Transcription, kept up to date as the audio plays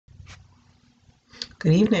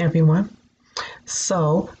Good evening, everyone.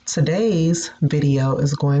 So today's video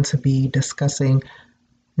is going to be discussing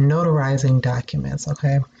notarizing documents,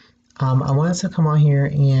 okay? I wanted to come on here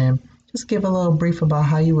and just give a little brief about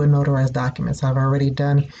how you would notarize documents. I've already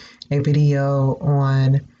done a video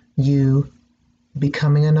on you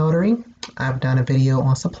becoming a notary. I've done a video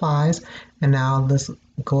on supplies, and now let's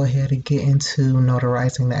go ahead and get into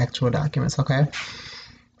notarizing the actual documents, okay?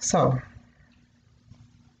 So,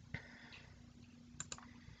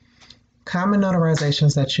 common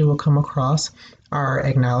notarizations that you will come across are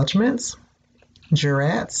acknowledgments,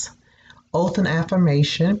 jurats, oath and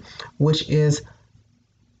affirmation, which is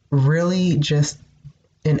really just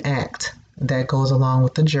an act that goes along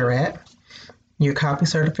with the jurat, your copy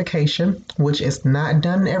certification, which is not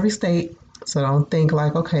done in every state. So don't think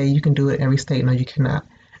like, okay, you can do it in every state. No, you cannot.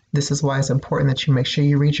 This is why it's important that you make sure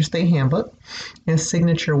you read your state handbook. And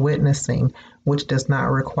signature witnessing, which does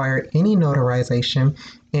not require any notarization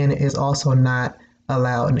and is also not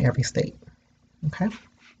allowed in every state. Okay.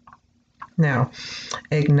 Now,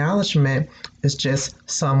 acknowledgement is just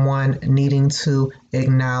someone needing to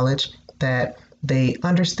acknowledge that they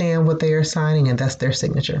understand what they are signing, and that's their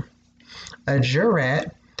signature. A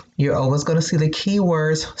jurat, you're always going to see the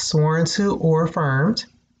keywords sworn to or affirmed.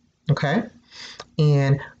 Okay.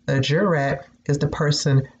 And a jurat is the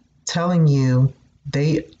person telling you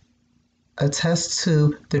they attest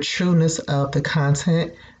to the trueness of the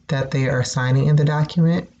content that they are signing in the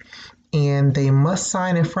document, and they must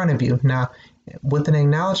sign in front of you. Now, with an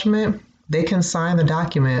acknowledgement, they can sign the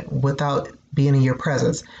document without being in your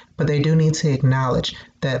presence, but they do need to acknowledge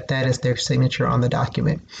that that is their signature on the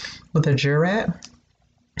document. With a jurat,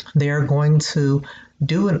 they are going to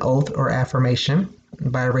do an oath or affirmation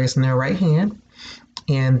by raising their right hand,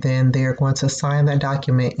 and then they're going to sign that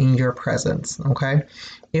document in your presence, okay?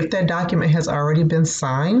 If that document has already been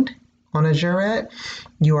signed on a jurat,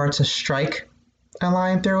 you are to strike a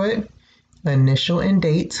line through it, initial and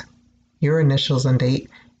date, your initials and date,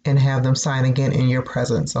 and have them sign again in your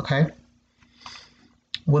presence, okay?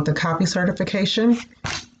 With the copy certification,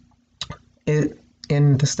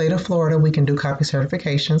 in the state of Florida, we can do copy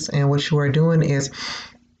certifications, and what you are doing is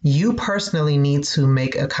you personally need to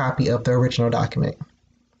make a copy of the original document.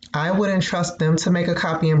 I wouldn't trust them to make a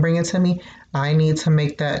copy and bring it to me. I need to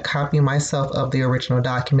make that copy myself of the original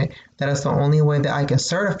document. That is the only way that I can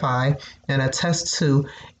certify and attest to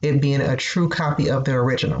it being a true copy of the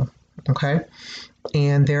original. Okay?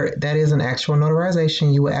 And that is an actual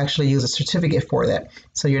notarization. You will actually use a certificate for that.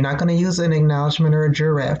 So you're not going to use an acknowledgement or a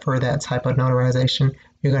jurat for that type of notarization.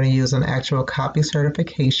 You're going to use an actual copy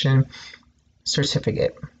certification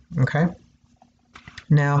certificate. Okay?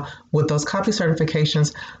 Now, with those copy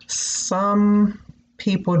certifications, some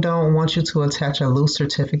people don't want you to attach a loose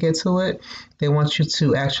certificate to it. They want you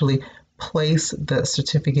to actually place the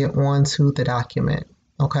certificate onto the document,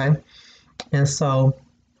 okay? And so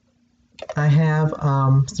I have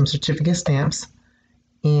some certificate stamps,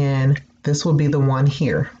 and this will be the one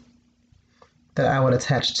here that I would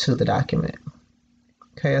attach to the document.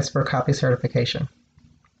 Okay, that's for copy certification.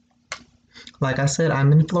 Like I said,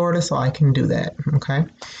 I'm in Florida, so I can do that, okay?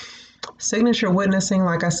 Signature witnessing,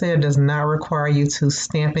 like I said, does not require you to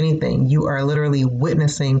stamp anything. You are literally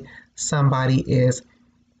witnessing somebody is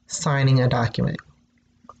signing a document,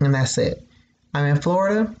 and that's it. I'm in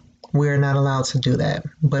Florida, we are not allowed to do that,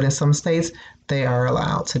 but in some states, they are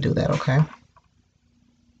allowed to do that, okay?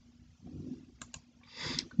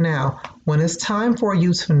 Now, when it's time for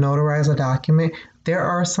you to notarize a document, there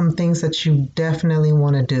are some things that you definitely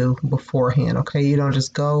want to do beforehand, okay? You don't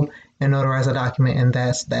just go and notarize a document and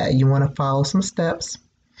that's that. You want to follow some steps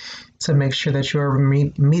to make sure that you are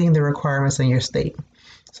meeting the requirements in your state.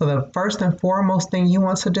 So the first and foremost thing you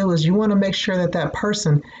want to do is you want to make sure that that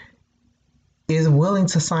person is willing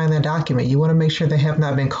to sign that document. You want to make sure they have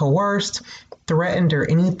not been coerced, threatened, or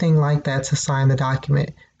anything like that to sign the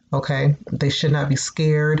document, okay? They should not be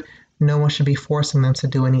scared. No one should be forcing them to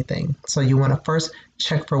do anything. So you want to first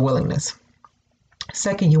check for willingness.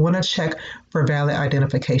 Second, you want to check for valid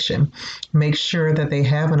identification. Make sure that they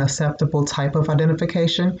have an acceptable type of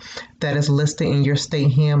identification that is listed in your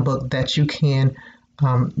state handbook that you can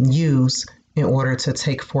use in order to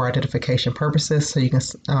take for identification purposes, so you can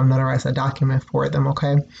notarize a document for them,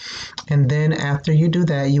 okay? And then after you do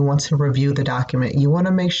that, you want to review the document. You want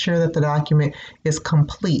to make sure that the document is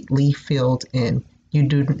completely filled in. You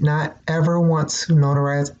do not ever want to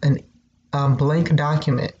notarize a blank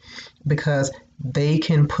document, because they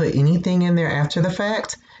can put anything in there after the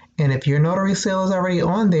fact, and if your notary seal is already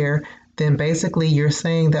on there, then basically you're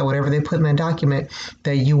saying that whatever they put in that document,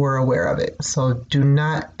 that you were aware of it. So do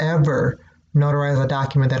not ever notarize a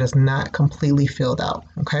document that is not completely filled out,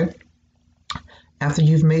 okay? After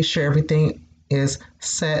you've made sure everything is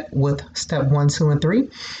set with step 1, 2, and 3,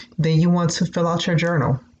 then you want to fill out your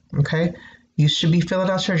journal, okay? You should be filling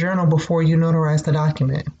out your journal before you notarize the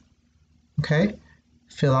document, okay?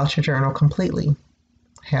 Fill out your journal completely.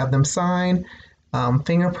 Have them sign,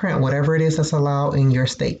 fingerprint, whatever it is that's allowed in your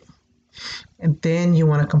state. And then you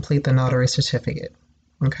want to complete the notary certificate,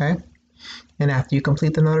 okay? And after you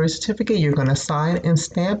complete the notary certificate, you're going to sign and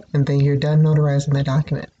stamp, and then you're done notarizing the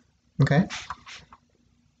document, okay?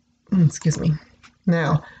 Excuse me.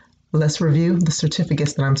 Now, let's review the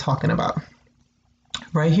certificates that I'm talking about.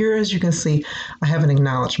 Right here, as you can see, I have an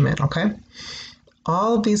acknowledgement, okay?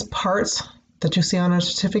 All of these parts that you see on a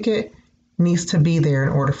certificate needs to be there in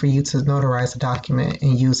order for you to notarize a document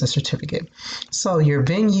and use a certificate. So your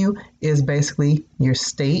venue is basically your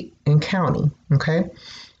state and county, okay?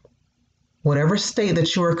 Whatever state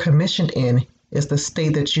that you are commissioned in is the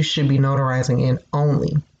state that you should be notarizing in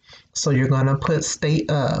only. So you're going to put state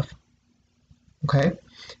of, okay?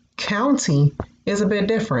 County is a bit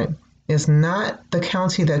different. It's not the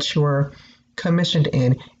county that you are commissioned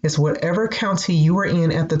in. It's whatever county you were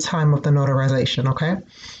in at the time of the notarization, okay?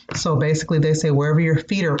 So basically they say wherever your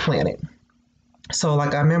feet are planted. So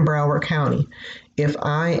like I'm in Broward County. If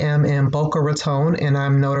I am in Boca Raton and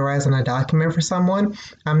I'm notarizing a document for someone,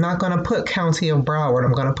 I'm not going to put County of Broward.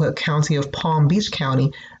 I'm going to put County of Palm Beach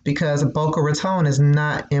County because Boca Raton is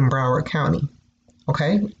not in Broward County,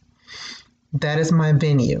 okay? That is my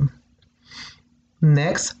venue.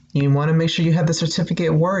 Next, you want to make sure you have the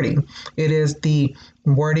certificate wording. It is the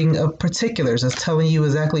wording of particulars. It's telling you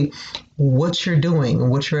exactly what you're doing,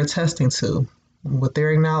 what you're attesting to, what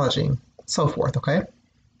they're acknowledging, so forth, okay?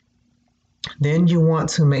 Then you want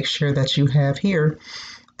to make sure that you have here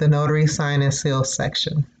the notary sign and seal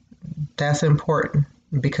section. That's important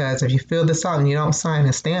because if you fill this out and you don't sign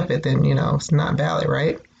and stamp it, then, it's not valid,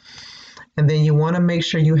 right? And then you want to make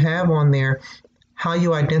sure you have on there how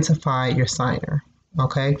you identify your signer.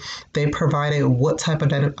 Okay, they provided what type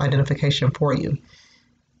of identification for you?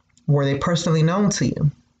 Were they personally known to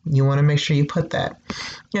you? You want to make sure you put that.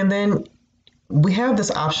 And then we have this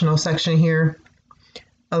optional section here.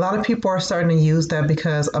 A lot of people are starting to use that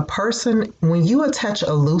because a person, when you attach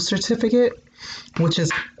a loose certificate, which is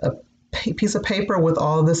a piece of paper with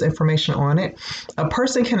all of this information on it, a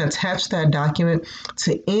person can attach that document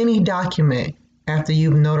to any document after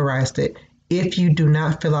you've notarized it if you do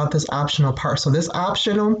not fill out this optional part. So this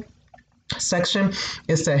optional section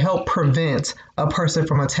is to help prevent a person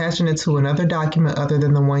from attaching it to another document other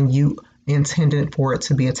than the one you intended for it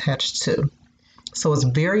to be attached to. So it's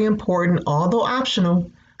very important, although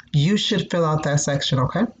optional, you should fill out that section,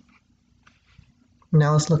 okay?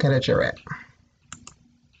 Now let's look at a jurat.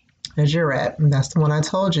 A jurat, that's the one I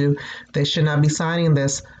told you, they should not be signing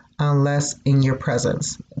this unless in your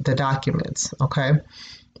presence, the documents, okay?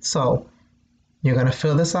 So you're going to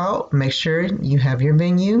fill this out, make sure you have your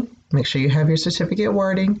venue, make sure you have your certificate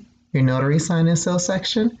wording, your notary sign and seal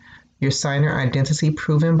section, your signer identity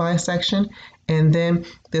proven by section, and then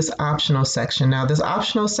this optional section. Now this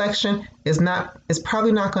optional section is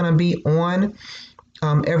probably not going to be on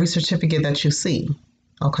every certificate that you see,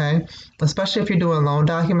 okay? Especially if you're doing loan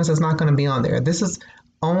documents, it's not going to be on there. This is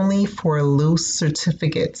only for loose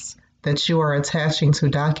certificates that you are attaching to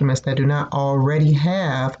documents that do not already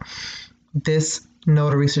have this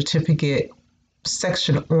notary certificate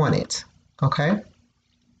section on it, okay?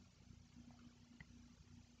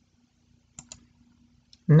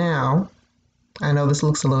 Now, I know this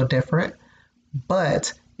looks a little different,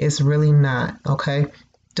 but it's really not, okay?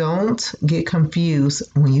 Don't get confused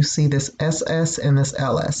when you see this SS and this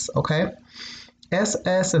LS, okay?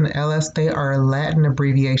 SS and LS, they are Latin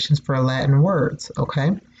abbreviations for Latin words,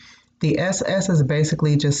 okay? The SS is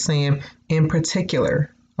basically just saying in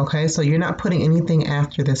particular, okay? So you're not putting anything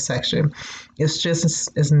after this section. It's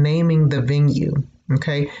just naming the venue,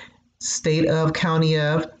 okay? State of, county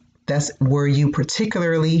of, that's where you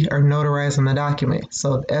particularly are notarizing the document.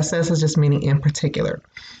 So SS is just meaning in particular.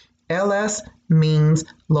 LS means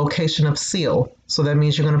location of seal. So that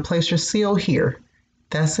means you're going to place your seal here.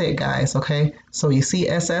 That's it, guys, okay? So you see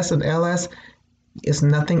SS and LS, it's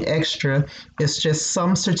nothing extra. It's just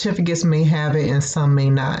some certificates may have it and some may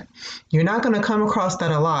not. You're not going to come across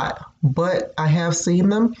that a lot, but I have seen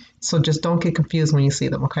them. So just don't get confused when you see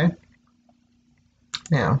them, okay?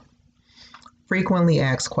 Now, frequently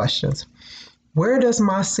asked questions. Where does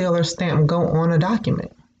my seal or stamp go on a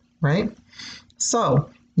document, right? So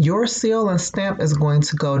your seal and stamp is going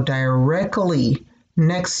to go directly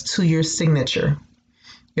next to your signature.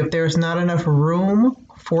 If there's not enough room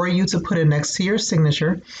for you to put it next to your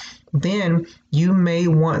signature, then you may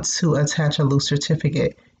want to attach a loose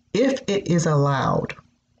certificate if it is allowed.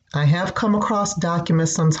 I have come across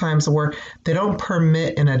documents sometimes where they don't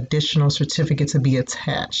permit an additional certificate to be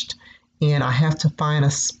attached, and I have to find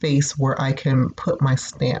a space where I can put my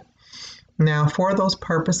stamp. Now, for those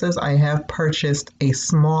purposes, I have purchased a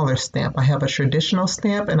smaller stamp. I have a traditional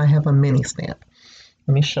stamp and I have a mini stamp.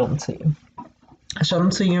 Let me show them to you. I showed them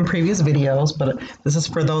to you in previous videos, but this is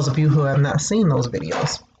for those of you who have not seen those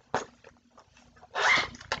videos.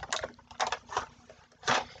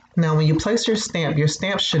 Now, when you place your stamp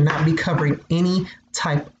should not be covering any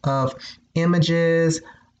type of images,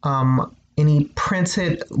 any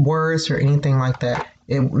printed words or anything like that.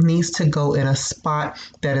 It needs to go in a spot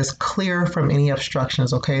that is clear from any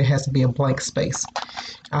obstructions, okay? It has to be a blank space.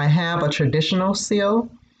 I have a traditional seal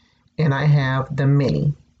and I have the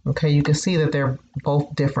mini, okay? You can see that they're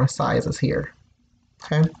both different sizes here,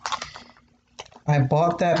 okay? I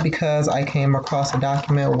bought that because I came across a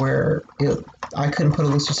document where I couldn't put a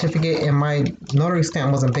loose certificate and my notary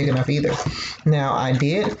stamp wasn't big enough either. Now I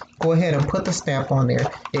did go ahead and put the stamp on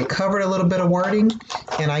there. It covered a little bit of wording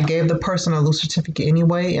and I gave the person a loose certificate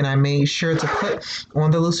anyway, and I made sure to put on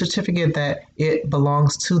the loose certificate that it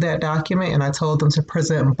belongs to that document, and I told them to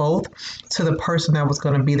present both to the person that was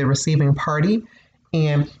going to be the receiving party,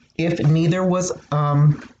 and if neither was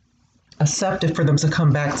accepted, for them to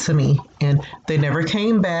come back to me. And they never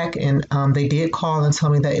came back, and they did call and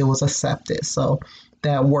tell me that it was accepted, so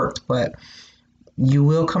that worked. But you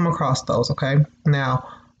will come across those, okay? Now,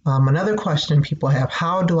 another question people have: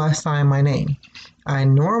 how do I sign my name? I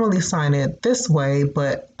normally sign it this way,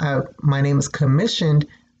 but my name is commissioned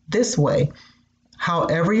this way.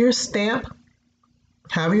 However your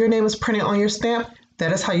name is printed on your stamp,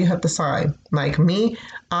 that is how you have to sign. Like me,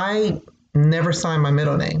 I never sign my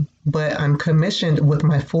middle name, but I'm commissioned with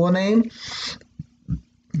my full name.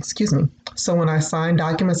 Excuse me. So when I sign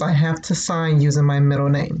documents, I have to sign using my middle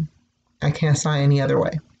name. I can't sign any other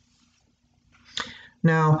way.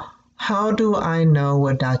 Now, how do I know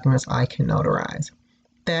what documents I can notarize?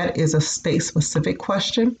 That is a state-specific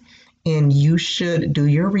question, and you should do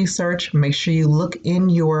your research. Make sure you look in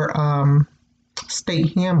your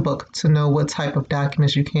state handbook to know what type of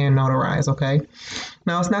documents you can notarize, okay?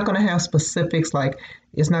 Now, it's not going to have specifics, like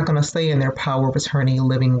it's not going to say in there power of attorney,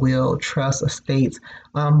 living will, trust, estates,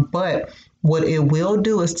 but what it will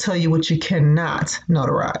do is tell you what you cannot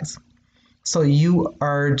notarize. So you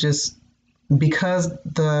are just, because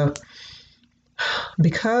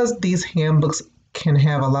these handbooks can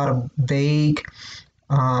have a lot of vague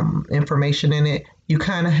information in it, you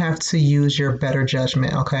kind of have to use your better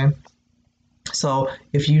judgment, okay? So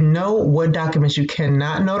if you know what documents you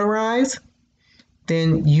cannot notarize,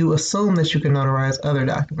 then you assume that you can notarize other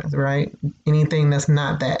documents, right? Anything that's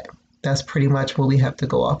not that. That's pretty much what we have to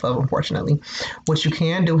go off of, unfortunately. What you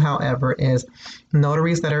can do, however, is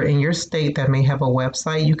notaries that are in your state that may have a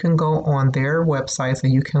website, you can go on their websites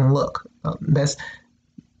and you can look.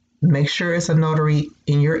 Make sure it's a notary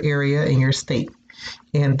in your area, in your state.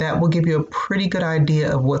 And that will give you a pretty good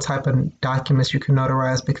idea of what type of documents you can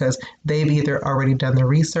notarize, because they've either already done the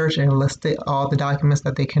research and listed all the documents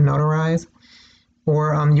that they can notarize,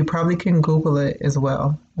 or you probably can Google it as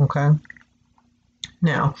well, okay?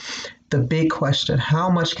 Now, the big question: how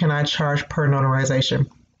much can I charge per notarization?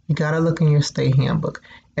 You got to look in your state handbook.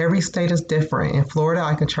 Every state is different. In Florida,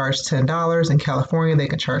 I can charge $10. In California, they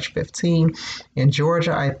can charge $15. In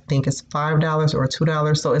Georgia, I think it's $5 or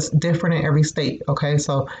 $2. So it's different in every state, okay?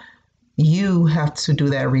 So you have to do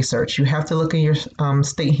that research. You have to look in your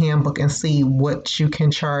state handbook and see what you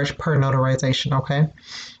can charge per notarization, okay?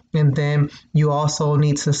 And then you also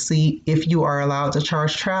need to see if you are allowed to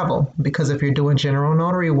charge travel, because if you're doing general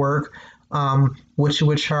notary work, what you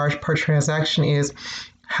would charge per transaction is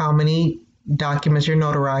how many documents you're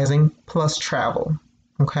notarizing plus travel,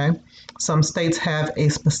 okay? Some states have a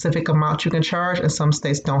specific amount you can charge, and some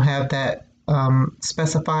states don't have that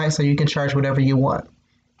specified, so you can charge whatever you want.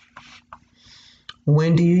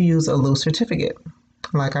 When do you use a loose certificate?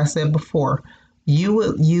 Like I said before, you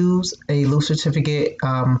would use a loose certificate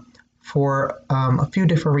for a few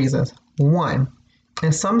different reasons. One,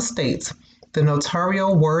 in some states, the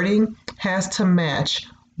notarial wording has to match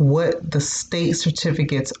what the state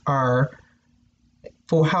certificates are,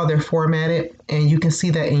 for how they're formatted, and you can see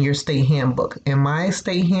that in your state handbook. In my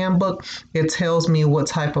state handbook, it tells me what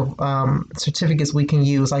type of certificates we can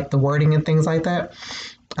use, like the wording and things like that.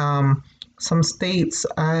 Some states,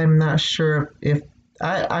 I'm not sure if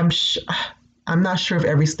I'm not sure if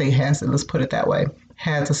every state has it. Let's put it that way.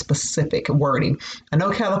 Has a specific wording. I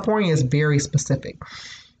know California is very specific.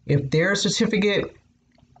 If their certificate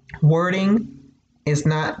wording is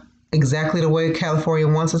not exactly the way California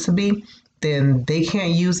wants it to be, then they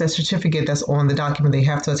can't use that certificate that's on the document. They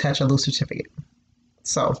have to attach a loose certificate.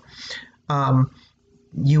 So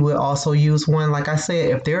you would also use one, like I said,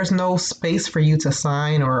 if there's no space for you to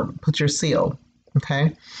sign or put your seal,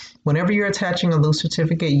 okay? Whenever you're attaching a loose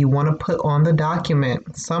certificate, you want to put on the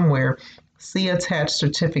document somewhere, see attached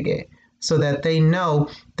certificate, so that they know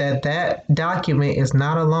that that document is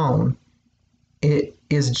not a loan. It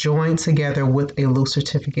is joined together with a loose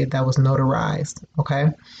certificate that was notarized, okay?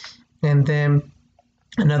 And then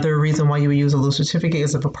another reason why you would use a loose certificate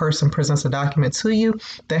is if a person presents a document to you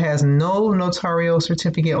that has no notarial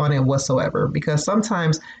certificate on it whatsoever, because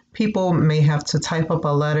sometimes people may have to type up a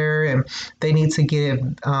letter and they need to get it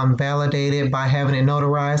validated by having it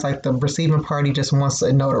notarized, like the receiving party just wants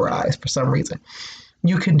it notarized for some reason.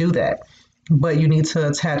 You can do that, but you need to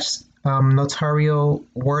attach notarial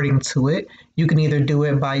wording to it. You can either do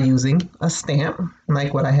it by using a stamp,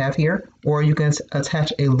 like what I have here, or you can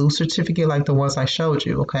attach a loose certificate like the ones I showed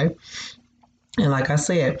you, okay? And like I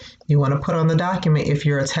said, you want to put on the document, if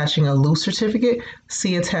you're attaching a loose certificate,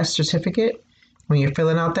 see attached certificate. When you're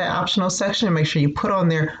filling out that optional section, make sure you put on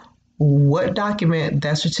there what document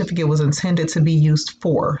that certificate was intended to be used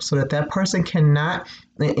for, so that that person cannot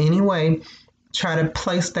in any way try to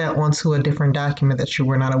place that onto a different document that you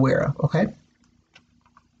were not aware of, okay?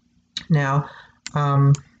 Now,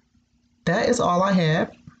 that is all I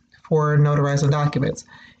have for notarizing documents.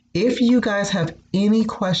 If you guys have any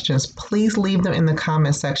questions, please leave them in the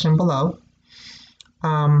comment section below.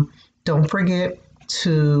 Don't forget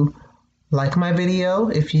to like my video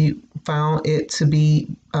if you found it to be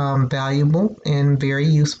valuable and very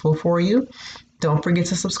useful for you. Don't forget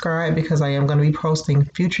to subscribe, because I am going to be posting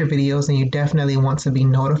future videos and you definitely want to be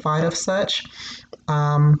notified of such.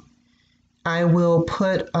 I will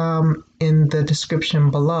put in the description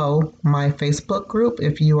below my Facebook group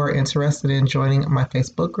if you are interested in joining my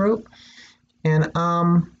Facebook group. And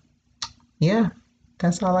yeah,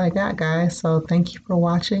 that's all I got, guys. So thank you for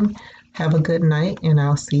watching. Have a good night, and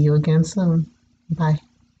I'll see you again soon. Bye.